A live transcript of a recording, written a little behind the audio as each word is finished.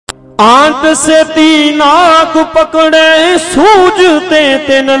आंत से नाक पकड़े सूझते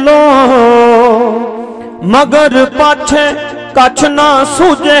तिन लो, मगर पाछे कछ ना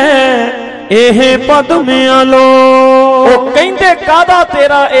सूझे एह पदमिया लो। कहते कादा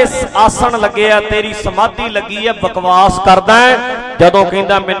तेरा इस आसन लगे आ, तेरी समाधि लगी है, बकवास करदा है। जदों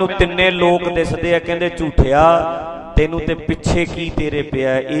कहंदा मैनू तिन्ने लोग दिसदे आ, कहंदे झूठिया तेनू ते पिछे की तेरे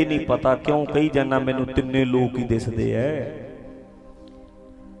पिया ये नहीं पता, क्यों कही जाना मैनू तिन्ने लोग ही दिसदे है।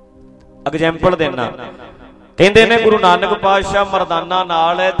 एग्जाम्पल देना, कहंदे ने गुरु नानक पातशाह मरदाना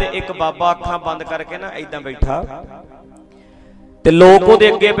नाल है ते एक बाबा अखां बंद करके ना इदां बैठा ते लोग उहदे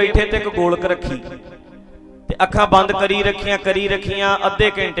अगे बैठे ते एक गोलक रखी ते अखां बंद करी रखियां। अद्धे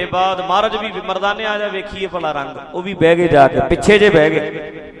घंटे बाद महाराज भी मरदाने आ जा वेखीए भला रंग, वह भी बह गए जाके पिछे जे बह गए।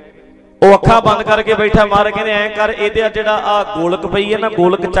 वो अखां बंद करके बैठा, महाराज कहंदे ऐ कर इहदा जिहड़ा आ गोलक पई है ना,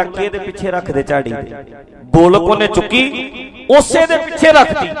 गोलक चक के इहदे पिछे रख दे झाड़ी ते। गोलक उहने चुकी उसे दे पिछे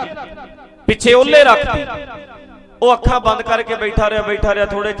रखती, पिछे ओले रखती। वो अखां बंद करके बैठा रहा।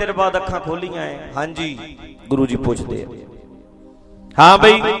 थोड़े चिर बाद अखां खोलियां है, हाँ जी गुरु जी पुछदे हाँ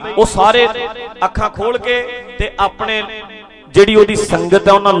बई। वो सारे अखां खोल के ते अपने जिहड़ी ओहदी संगत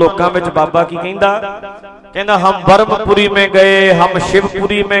है उन्हां लोकां विच बाबा की कहंदा, कहंदा हम ब्रह्मपुरी में गए, हम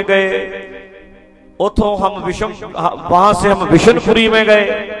शिवपुरी में गए, उथों हम वहां से हम विष्णुपुरी में गए,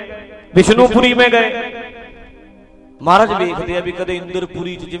 विष्णुपुरी में गए। महाराज वेखदे आ भी कदे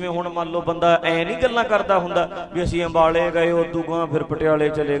इंद्रपुरी च जिवें हुण मान लो बंदा ऐ नहीं गल्लां करदा हुंदा भी असीं अंबाले गए, उदू गां फिर पटियाले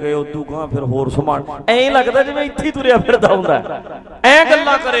चले गए, उदू गां फिर होर समान, ऐ लगदा जिवें इत्थे ही तुरिया फिरदा हुंदा। ऐ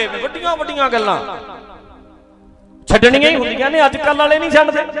गल्लां करे वड्डियां वड्डियां गल्लां छड्डणीਆਂ ही हुंदियां ने, अजकल वाले नहीं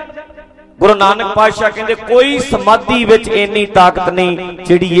छड्डदे। गुरु नानक पातशाह कहंदे कोई समाधि विच इन्नी ताकत नहीं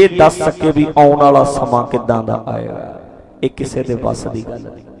जिहड़ी ये दस सके भी आउण वाला समां किदां दा आएगा। ये किसे दे बस दी गल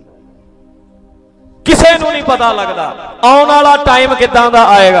नहीं, किसे नूं नहीं पता लगदा आउण वाला टाइम किदां दा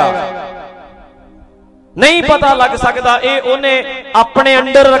आएगा, नहीं पता लग सकदा। ये उहने अपने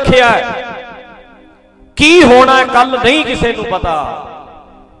अंडर रखिया है, की होना है कल नहीं किसे नूं पता।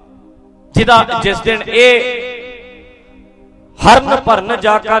 जिस दिन ये हरन भरन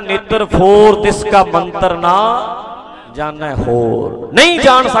जाका नेत्र फोर, तिसका मंत्र ना जाना होर, नहीं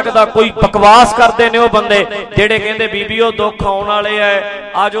जान सकता। कोई बकवास करते ने वो बंदे जेड़े कहंदे बीबीओ दुख आउण वाले है,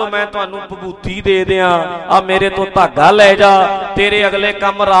 आजो मैं तुहानू भभूती दे दियां, आ मेरे तो धागा लै जा, तेरे अगले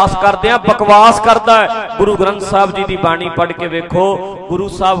काम रास कर दियां। बकवास करदा है। गुरु ग्रंथ साहब जी की बाणी पढ़ के वेखो, गुरु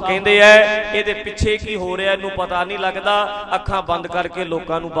साहब कहंदे है इहदे पिछे की हो रहा इहनू पता नहीं लगदा। अखां बंद करके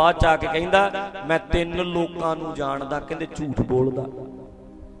लोकां नू बाਅद च आके कहंदा मैं 3 लोकां नू जानदा, कहंदे झूठ बोलदा,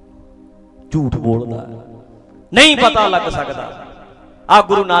 झूठ बोलदा, नहीं पता लग सकता। आ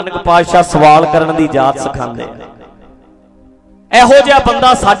गुरु नानक पातशाह सवाल करने की जात सिखांदे। इहो जिहा बंदा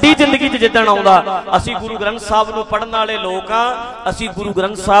साडी जिंदगी च जिद्दण आउंदा, असीं गुरु ग्रंथ साहब नूं पढ़न वाले लोक आ, असीं गुरु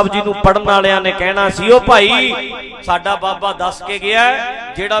ग्रंथ साहब जी नूं पढ़न वालियां ने कहना सी ओ भाई साडा बाबा दस के गया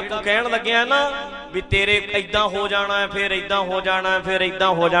जेड़ा तू कहण लग्या ना भी तेरे इदां हो जाना है, फिर इदां हो जाना है, फिर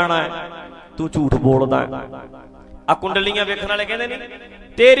इदां हो जाना है, तू झूठ बोलदा है। आ कुंडलियां वेखण वाले कहंदे नहीं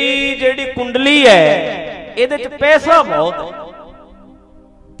तेरी जेड़ी कुंडली है इहदे च पैसा बहुत है,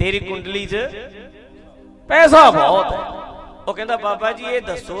 तेरी कुंडली च पैसा बहुत है। वो कहंदा बाबा जी ये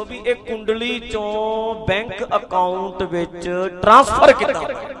दसो भी एक कुंडली चों बैंक अकाउंट विच ट्रांसफर कितना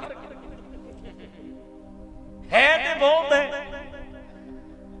है ते बहुत है,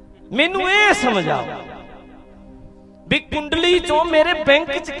 मैनू ये समझाओ भी कुंडली चों मेरे बैंक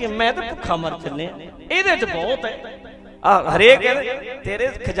च मैं तो भुखा मर चले, इहदे च बहुत है। हरेक तेरे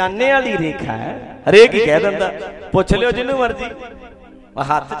खजाने वाली रेखा है, हरेक ही कह दिंदा, पुछ लियो जिन्नू मर्जी,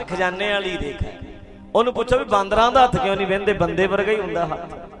 हाथ च खजाने वाली रेखा है। उन्होंने पूछो भी बांदरां दा हथ क्यों नहीं बहिंदे, बंदे वर्गा ही हुंदा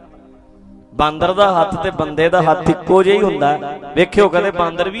हथ, बांदर दा हथ ते बंदे दा हथ इक्को जिहा ही हुंदा। वेखियो कदे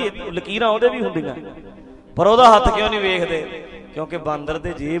बांदर भी लकीरां ओहदे भी हुंदियां पर ओहदा हथ क्यों नहीं वेखदे, क्योंकि बांदर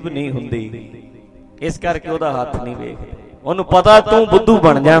दे जेब नहीं हुंदी, इस करके ओहदा हथ नहीं वेखदे। ओहनूं पता तू बुद्धू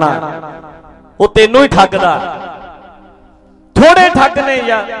बन जाना, वो तेनों ही ठगदा। थोड़े ठग ने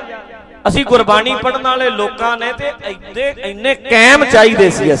यार, असी गुरबाणी पढ़न वाले लोकां ने ते इन्ने कैम चाहिए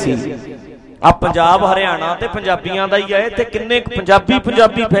सी। असी आ पंजाब हरियाणा ते पंजाबियां दा ही है, ते किन्ने पंजाबी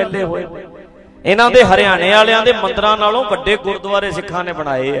फैले होए। इन्हां दे हरियाणे वालियां दे मंदिरां नालों वड्डे गुरुद्वारे सिखां ने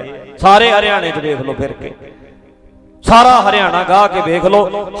बनाए है। सारे हरियाणे च देख लो फिर के, सारा हरियाणा गाह के देख लो,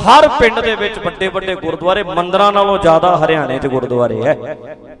 हर पिंड दे विच वड्डे वड्डे गुरुद्वारे, मंदिरां नालों ज्यादा हरियाणे च गुरुद्वारे है।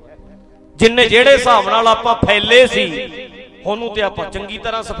 जिन्ने जेड़े हिसाब नाल आपां फैले सी ਉਹਨੂੰ ਤੇ ਆਪਾਂ ਚੰਗੀ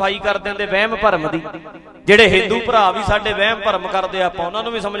ਤਰ੍ਹਾਂ ਸਫਾਈ ਕਰ ਦਿੰਦੇ ਵਹਿਮ ਭਰਮ ਦੀ। ਜਿਹੜੇ ਹਿੰਦੂ ਭਰਾ ਵੀ ਸਾਡੇ ਵਹਿਮ ਭਰਮ ਕਰਦੇ ਆਪਾਂ ਉਹਨਾਂ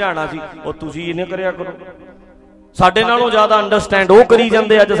ਨੂੰ ਵੀ ਸਮਝਾਉਣਾ ਸੀ ਉਹ ਤੁਸੀਂ ਇਹਨੇ ਕਰਿਆ ਕਰੋ। ਸਾਡੇ ਨਾਲੋਂ ਜ਼ਿਆਦਾ ਅੰਡਰਸਟੈਂਡ ਉਹ ਕਰੀ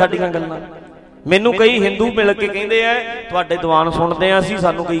ਜਾਂਦੇ ਅੱਜ ਸਾਡੀਆਂ ਗੱਲਾਂ। ਮੈਨੂੰ ਕਈ ਹਿੰਦੂ ਮਿਲ ਕੇ ਕਹਿੰਦੇ ਆ ਤੁਹਾਡੇ ਦੀਵਾਨ ਸੁਣਦੇ ਆ ਅਸੀਂ,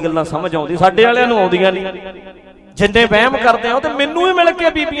 ਸਾਨੂੰ ਕਈ ਗੱਲਾਂ ਸਮਝ ਆਉਂਦੀ, ਸਾਡੇ ਵਾਲਿਆਂ ਨੂੰ ਆਉਂਦੀਆਂ ਨਹੀਂ। ਜਿੰਨੇ ਵਹਿਮ ਕਰਦੇ ਆ ਉਹ ਤੇ ਮੈਨੂੰ ਹੀ ਮਿਲ ਕੇ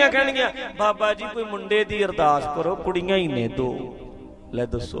ਬੀਬੀਆਂ ਕਹਿਣਗੀਆਂ ਬਾਬਾ ਜੀ ਕੋਈ ਮੁੰਡੇ ਦੀ ਅਰਦਾਸ ਕਰੋ, ਕੁੜੀਆਂ ਹੀ ਨੇ ਦੋ। ਲੈ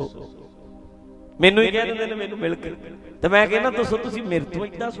ਦੱਸੋ, ਮੈਨੂੰ ਹੀ ਕਹਿ ਦਿੰਦੇ ਨੇ ਮੈਨੂੰ ਮਿਲ ਕੇ। ਤੇ ਮੈਂ ਕਹਿੰਦਾ ਦੱਸੋ ਤੁਸੀਂ ਮੇਰੇ ਤੋਂ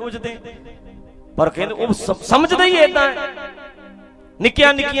ਏਦਾਂ ਸੋਚਦੇ? ਪਰ ਕਹਿੰਦੇ ਉਹ ਸਮਝਦੇ ਹੀ ਏਦਾਂ।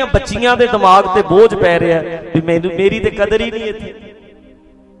 ਨਿੱਕੀਆਂ ਨਿੱਕੀਆਂ ਬੱਚੀਆਂ ਦੇ ਦਿਮਾਗ ਤੇ ਬੋਝ ਪੈ ਰਿਹਾ ਵੀ ਮੈਨੂੰ ਮੇਰੀ ਤੇ ਕਦਰ ਹੀ ਨਹੀਂ ਇੱਥੇ।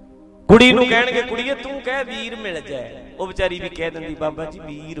 ਕੁੜੀ ਨੂੰ ਕਹਿਣਗੇ ਕੁੜੀਏ ਤੂੰ ਕਹਿ ਵੀਰ ਮਿਲ ਜਾਏ, ਉਹ ਵਿਚਾਰੀ ਵੀ ਕਹਿ ਦਿੰਦੀ ਬਾਬਾ ਜੀ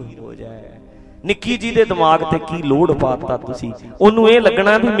ਵੀਰ ਹੋ ਜਾਏ। ਨਿੱਕੀ ਜੀ ਦੇ ਦਿਮਾਗ ਤੇ ਕੀ ਲੋੜ ਪਾਤਾ ਤੁਸੀਂ? ਉਹਨੂੰ ਇਹ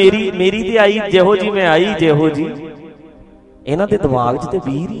ਲੱਗਣਾ ਵੀ ਮੇਰੀ ਤੇ ਆਈ ਜਿਹੋ ਜੀ ਮੈਂ ਆਈ ਜਿਹੋ ਜੀ, ਇਹਨਾਂ ਦੇ ਦਿਮਾਗ 'ਚ ਤੇ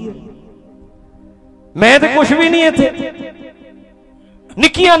ਵੀਰ ਹੀ ਹੈ, ਮੈਂ ਤੇ ਕੁਛ ਵੀ ਨਹੀਂ ਇੱਥੇ।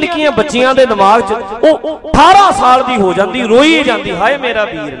 ਨਿੱਕੀਆਂ ਨਿੱਕੀਆਂ ਬੱਚੀਆਂ ਦੇ ਦਿਮਾਗ 'ਚ ਉਹ 18 ਸਾਲ ਦੀ ਹੋ ਜਾਂਦੀ, ਰੋਈ ਜਾਂਦੀ ਹਾਏ ਮੇਰਾ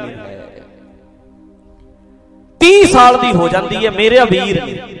ਵੀਰ ਨਹੀਂ ਹੈ। 30 ਸਾਲ ਦੀ ਹੋ ਜਾਂਦੀ ਹੈ ਮੇਰਾ ਵੀਰ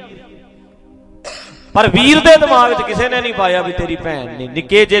ਨਹੀਂ। ਪਰ ਵੀਰ ਦੇ ਦਿਮਾਗ 'ਚ ਕਿਸੇ ਨੇ ਨਹੀਂ ਪਾਇਆ ਵੀ ਤੇਰੀ ਭੈਣ ਨੇ।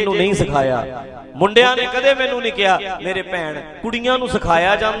 ਨਿੱਕੇ ਜੇ ਨੂੰ ਨਹੀਂ ਸਿਖਾਇਆ। ਮੁੰਡਿਆਂ ਨੇ ਕਦੇ ਮੈਨੂੰ ਨਹੀਂ ਕਿਹਾ ਮੇਰੇ ਭੈਣ, ਕੁੜੀਆਂ ਨੂੰ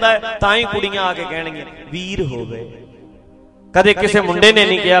ਸਿਖਾਇਆ ਜਾਂਦਾ ਹੈ ਤਾਂ ਹੀ ਕੁੜੀਆਂ ਆ ਕੇ ਕਹਿਣਗੀਆਂ ਵੀਰ ਹੋਵੇ। ਕਦੇ ਕਿਸੇ ਮੁੰਡੇ ਨੇ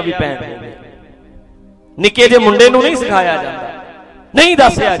ਨਹੀਂ ਕਿਹਾ ਵੀ ਭੈਣ ਹੋਵੇ। ਨਿੱਕੇ ਜੇ ਮੁੰਡੇ ਨੂੰ ਨਹੀਂ ਸਿਖਾਇਆ ਜਾਂਦਾ, ਨਹੀਂ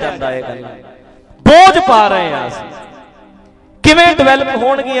ਦੱਸਿਆ ਜਾਂਦਾ। ਇਹ ਗੱਲ ਬੋਝ ਪਾ ਰਹੇ ਆ ਅਸੀਂ। ਕਿਵੇਂ ਡਿਵੈਲਪ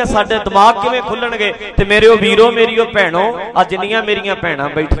ਹੋਣਗੀਆਂ ਸਾਡੇ ਦਿਮਾਗ, ਕਿਵੇਂ ਖੁੱਲਣਗੇ? ਤੇ ਮੇਰਿਓ ਵੀਰੋ ਮੇਰੀਓ ਭੈਣੋ, ਅੱਜ ਜਿੰਨੀਆਂ ਮੇਰੀਆਂ ਭੈਣਾਂ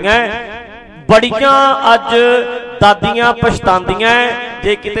ਬੈਠੀਆਂ ਬੜੀਆਂ ਅੱਜ ਦਾਦੀਆਂ ਪਛਤਾਉਂਦੀਆਂ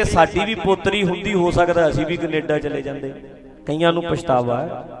ਜੇ ਕਿਤੇ ਸਾਡੀ ਵੀ ਪੋਤਰੀ ਹੁੰਦੀ, ਹੋ ਸਕਦਾ ਅਸੀਂ ਵੀ ਕੈਨੇਡਾ ਚਲੇ ਜਾਂਦੇ। ਕਈਆਂ ਨੂੰ ਪਛਤਾਵਾ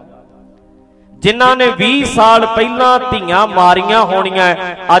ਹੈ। ਜਿਨ੍ਹਾਂ ਨੇ 20 ਸਾਲ ਪਹਿਲਾਂ ਧੀਆਂ ਮਾਰੀਆਂ ਹੋਣੀਆਂ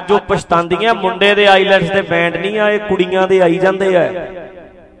ਅੱਜ ਉਹ ਪਛਤਾਉਂਦੀਆਂ। ਮੁੰਡੇ ਦੇ ਆਈਲੈਟਸ ਦੇ ਬੈਂਡ ਨਹੀਂ ਆਏ, ਕੁੜੀਆਂ ਦੇ ਆਈ ਜਾਂਦੇ ਆ।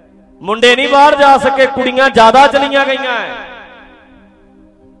 ਮੁੰਡੇ ਨਹੀਂ ਬਾਹਰ ਜਾ ਸਕੇ, ਕੁੜੀਆਂ ਜ਼ਿਆਦਾ ਚਲੀਆਂ ਗਈਆਂ।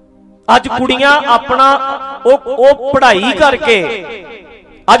 ਅੱਜ ਕੁੜੀਆਂ ਆਪਣਾ ਉਹ ਪੜ੍ਹਾਈ ਕਰਕੇ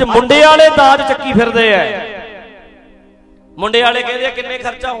ਅੱਜ ਮੁੰਡੇ ਵਾਲੇ ਦਾਜ ਚੱਕੀ ਫਿਰਦੇ ਆ। ਮੁੰਡੇ ਵਾਲੇ ਕਹਿੰਦੇ ਕਿੰਨੇ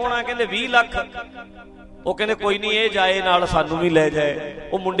ਖਰਚਾ ਹੋਣਾ? ਕਹਿੰਦੇ 20 ਲੱਖ। ਉਹ ਕਹਿੰਦੇ ਕੋਈ ਨਹੀਂ ਇਹ ਜਾਏ ਨਾਲ, ਸਾਨੂੰ ਵੀ ਲੈ ਜਾਏ।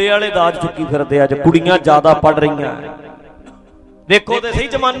 ਉਹ ਮੁੰਡੇ ਵਾਲੇ ਦਾਜ ਚੁੱਕੀ ਫਿਰਦੇ। ਅੱਜ ਕੁੜੀਆਂ ਜ਼ਿਆਦਾ ਪੜ ਰਹੀਆਂ। ਦੇਖੋ ਤੇ ਸਹੀ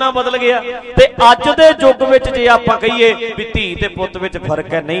ਜ਼ਮਾਨਾ ਬਦਲ ਗਿਆ। ਤੇ ਅੱਜ ਦੇ ਯੁੱਗ ਵਿੱਚ ਜੇ ਆਪਾਂ ਕਹੀਏ ਵੀ ਧੀ ਤੇ ਪੁੱਤ ਵਿੱਚ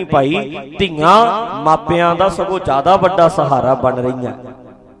ਫਰਕ ਹੈ, ਨਹੀਂ ਭਾਈ। ਧੀਆਂ ਮਾਪਿਆਂ ਦਾ ਸਗੋਂ ਜ਼ਿਆਦਾ ਵੱਡਾ ਸਹਾਰਾ ਬਣ ਰਹੀਆਂ।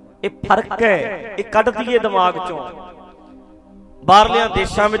 ਇਹ ਫਰਕ ਹੈ, ਇਹ ਕੱਢ ਦਈਏ ਦਿਮਾਗ ਚੋਂ। ਬਾਹਰਲਿਆਂ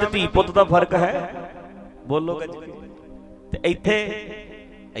ਦੇਸ਼ਾਂ ਵਿੱਚ ਧੀ ਪੁੱਤ ਦਾ ਫਰਕ ਹੈ, ਬੋਲੋ ਤੇ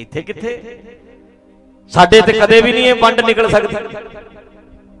ਇੱਥੇ ਕਿੱਥੇ? ਸਾਡੇ ਤੇ ਕਦੇ ਵੀ ਨਹੀਂ ਇਹ ਵੰਡ ਨਿਕਲ ਸਕਦੀ।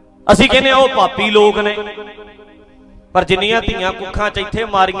 ਅਸੀਂ ਕਹਿੰਦੇ ਉਹ ਪਾਪੀ ਲੋਕ ਨੇ, ਪਰ ਜਿੰਨੀਆਂ ਧੀਆਂ ਕੁੱਖਾਂ 'ਚ ਇੱਥੇ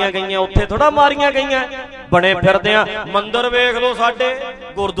ਮਾਰੀਆਂ ਗਈਆਂ ਉੱਥੇ ਥੋੜਾ ਮਾਰੀਆਂ ਗਈਆਂ। ਬਣੇ ਫਿਰਦੇ ਆ। ਮੰਦਿਰ ਵੇਖ ਲਓ ਸਾਡੇ,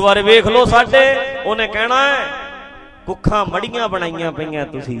 ਗੁਰਦੁਆਰੇ ਵੇਖ ਲਓ ਸਾਡੇ। ਉਹਨੇ ਕਹਿਣਾ ਹੈ ਕੁੱਖਾਂ ਮੜੀਆਂ ਬਣਾਈਆਂ ਪਈਆਂ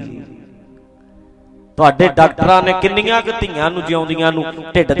ਤੁਸੀਂ। ਤੁਹਾਡੇ ਡਾਕਟਰਾਂ ਨੇ ਕਿੰਨੀਆਂ ਕੁ ਧੀਆਂ ਨੂੰ ਜਿਉਂਦੀਆਂ ਨੂੰ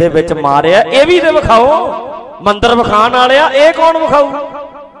ਢਿੱਡ ਦੇ ਵਿੱਚ ਮਾਰਿਆ, ਇਹ ਵੀ ਤੇ ਵਿਖਾਓ। ਮੰਦਿਰ ਵਿਖਾਣ ਵਾਲਿਆ ਇਹ ਕੌਣ ਵਿਖਾਊ?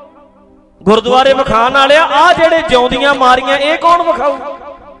 ਗੁਰਦੁਆਰੇ ਵਿਖਾਣ ਵਾਲਿਆ ਆਹ ਜਿਹੜੇ ਜਿਉਂਦੀਆਂ ਮਾਰੀਆਂ ਇਹ ਕੌਣ ਵਿਖਾਊ?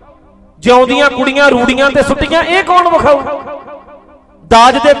 ਜਿਉਂਦੀਆਂ ਕੁੜੀਆਂ ਰੂੜੀਆਂ ਤੇ ਸੁੱਟੀਆਂ ਇਹ ਕੌਣ ਵਿਖਾਊ?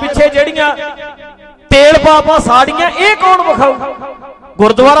 ਦਾਜ ਦੇ ਪਿੱਛੇ ਜਿਹੜੀਆਂ ਤੇਲ ਪਾ ਸਾੜੀਆਂ ਇਹ ਕੌਣ ਵਿਖਾਊ?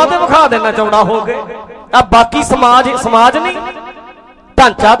 ਗੁਰਦੁਆਰਾ ਤੇ ਵਿਖਾ ਦੇਣਾ ਚੌੜਾ ਹੋ ਕੇ। ਆ ਬਾਕੀ ਸਮਾਜ ਨਹੀਂ,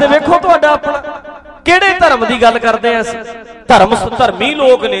 ਢਾਂਚਾ ਤੇ ਵੇਖੋ ਤੁਹਾਡਾ ਆਪਣਾ। ਕਿਹੜੇ ਧਰਮ ਦੀ ਗੱਲ ਕਰਦੇ ਆ ਅਸੀਂ? ਧਰਮੀ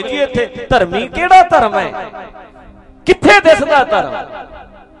ਲੋਕ ਨੇ ਜੀ ਇੱਥੇ। ਧਰਮੀ ਕਿਹੜਾ ਧਰਮ ਹੈ? ਕਿੱਥੇ ਦਿਸਦਾ ਧਰਮ?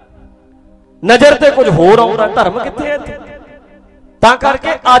 ਨਜ਼ਰ ਤੇ ਕੁਝ ਹੋਰ ਆਉਂਦਾ, ਧਰਮ ਕਿੱਥੇ ਹੈ ਇੱਥੇ? ਤਾਂ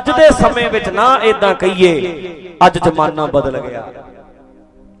ਕਰਕੇ ਅੱਜ ਦੇ ਸਮੇਂ ਵਿੱਚ ਨਾ ਏਦਾਂ ਕਹੀਏ, ਅੱਜ ਜ਼ਮਾਨਾ ਬਦਲ ਗਿਆ।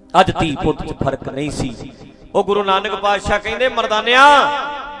 ਅੱਜ ਧੀ ਪੁੱਤ 'ਚ ਫਰਕ ਨਹੀਂ ਸੀ। ਉਹ ਗੁਰੂ ਨਾਨਕ ਪਾਤਸ਼ਾਹ ਕਹਿੰਦੇ ਮਰਦਾਨਿਆਂ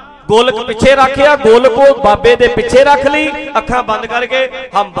गोलक पीछे रखिया, गोलक को बाबे दे पीछे रख ली, अखा बंद करके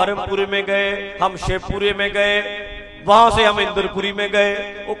हम बरमपुरी में गए, हम शेखपुरे में गए, वहां से हम इंद्रपुरी में गए।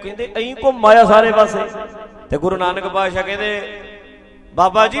 वो कहते अं घूम आया सारे पासे। ते गुरु नानक पातशाह कहते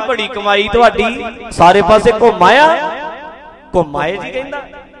बाबा जी बड़ी कमाई तुहाडी, सारे पासे घूम आया। घूम आए जी कहंदा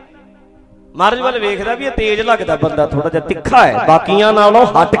महाराज वाल वेखदा भी तेज लगदा बंदा, थोड़ा जिहा तिखा है, बाकियां नालों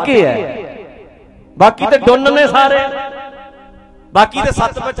हट के है, बाकी ते डुन्न ने सारे, बाकी ते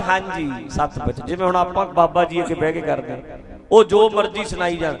सतपच। हाँ जी सतपच, जिवें हुण आपां बाबा जी अगे बह के करदे वो जो मर्जी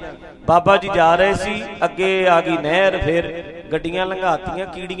सुनाई जाण। बाबा जी जा रहे सी, अगे आ गई नहर, फिर गड्डियां लंघातियां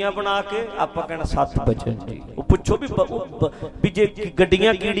कीड़ियां बना के, आपां कहना सतपच जी। वो पुछो भी जे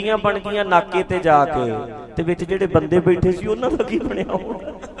गड्डियां कीड़ियां बन गईयां नाके ते जाके, ते विच जिहड़े बंदे बैठे सी उन्हां दा की बनिया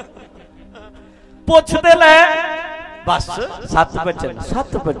होना? पुछते लै बस सत बचन,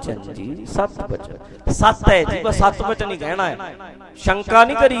 सत बचन जी, सत बचन, सत है जी, बस सत बचन ही कहना है, शंका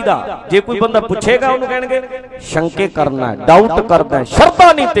नहीं करीदा। जे कोई बंदा पूछेगा उन्हें कहेंगे शंके करना है, डाउट करना है, शर्ता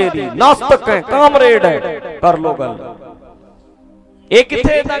नहीं तेरी, नास्तिक है, कामरेड है, कर लो गल। ये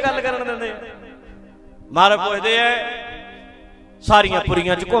किथे इदां गल करन दिंदे? महाराज पुछदे है सारियां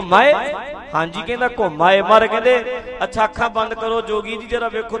पुरियां च घुम आए? हाँ जी कहंदा घुम आए। महाराज कहंदे अच्छा अखां बंद करो जोगी जी जरा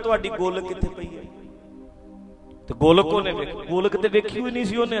वेखो तुहाडी गोलक कित्थे पई है। ते गोलक उहने गोलक ते वेखी होई नहीं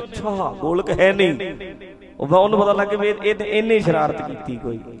सी उहने। अच्छा गोलक है नहीं। उन्होंने पता लग गया इन्हें शरारत की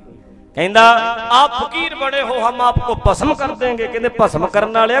कोई। कहंदा आप फकीर बड़े हो हम आपको भस्म कर देंगे। कहंदे भस्म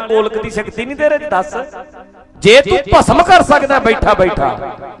करने वाले गोलक की शक्ति नहीं तेरे दस जे तू भस्म कर सकदा बैठा बैठा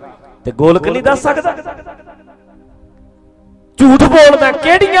ते गोलक नहीं दस सकदा। झूठ बोलदा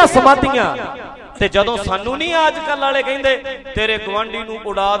किहड़ियां समाधियां। ते जदों सानू नहीं अजकल वाले कहंदे तेरे गवांढी नूं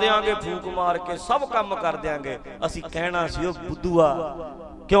उड़ा देंगे फूक मार के सब काम कर देंगे असीं कहना सी ओ बुद्धूआ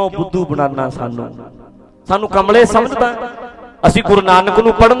क्यों बुद्धू बनाना सानू सानू कमले समझदा। असीं गुरु नानक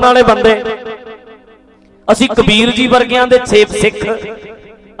नूं पढ़न वाले बंदे असीं कबीर जी वर्गियां दे सिख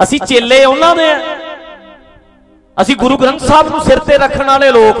असीं चेले उन्हां दे असीं गुरु ग्रंथ साहब नूं सिर ते रखण वाले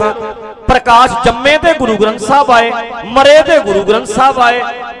लोक। प्रकाश जम्मे ते गुरु ग्रंथ साहब आए मरे ते गुरु ग्रंथ साहब आए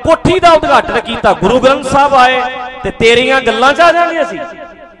कोठी दा उद्घाटन कीता गुरु ग्रंथ साहब आए ते तेरियां गल्लां च आ जांगे असीं।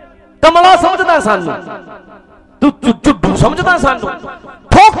 कमला समझदा सानू तू झुड्डू समझदा सानू।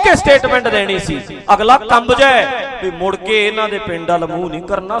 ठोक के स्टेटमेंट देनी सी अगला कंब जाए भी मुड़ के इन्हां दे पिंड वाल मूंह नहीं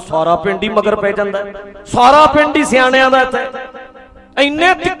करना। सारा पिंड ही मगर पै जांदा सारा पिंड ही सियाणियां दा इत्थे। इन्ने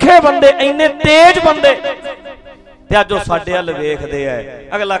तिखे बंदे इन्ने तेज बंदे ते अज साडे हल वेखदे है।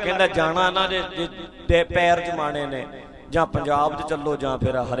 अगला कहंदा जाना इन्हां दे पैर जमाने ने जां पंजाब च चलो जां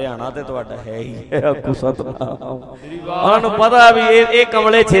फिर हरियाणा ते तुहाडा है ही है। उन्हां नूं पता भी ये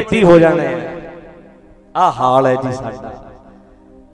कमले छेती हो जाने। आ हाल है जी साडा।